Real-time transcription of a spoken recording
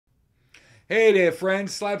Hey there,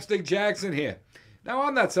 friends. Slap Shtick Jackson here. Now,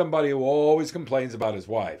 I'm not somebody who always complains about his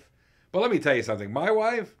wife. But let me tell you something. My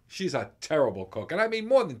wife, she's a terrible cook. And I mean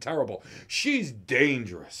more than terrible. She's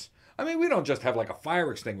dangerous. I mean, we don't just have like a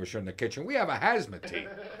fire extinguisher in the kitchen. We have a hazmat team.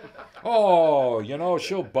 Oh,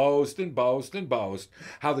 she'll boast and boast and boast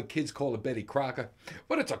how the kids call her Betty Crocker.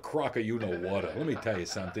 But it's a Crocker you-know-what. Let me tell you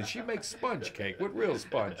something. She makes sponge cake with real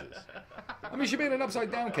sponges. I mean, she made an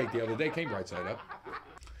upside-down cake the other day. Came right side up.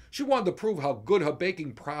 She wanted to prove how good her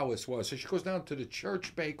baking prowess was, so she goes down to the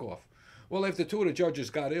church bake-off. Well, after two of the judges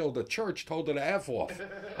got ill, the church told her to F off.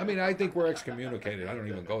 I mean, I think we're excommunicated. I don't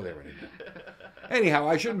even go there anymore. Anyhow,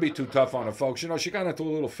 I shouldn't be too tough on her, folks. She got into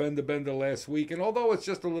a little fender bender last week, and although it's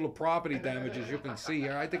just a little property damage, as you can see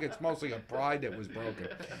here, I think it's mostly her pride that was broken.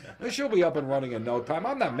 And she'll be up and running in no time.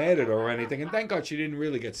 I'm not mad at her or anything, and thank God she didn't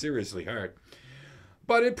really get seriously hurt.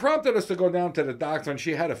 But it prompted us to go down to the doctor, and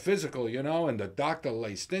she had a physical, and the doctor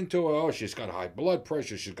laced into her. Oh, she's got high blood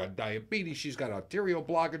pressure, she's got diabetes, she's got arterial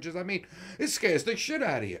blockages. I mean, it scares the shit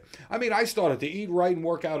out of you. I mean, I started to eat right and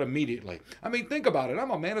work out immediately. I mean, think about it.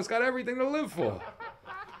 I'm a man that's got everything to live for.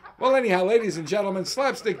 Well, anyhow, ladies and gentlemen,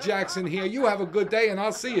 Slap Shtick Jackson here. You have a good day, and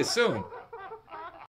I'll see you soon.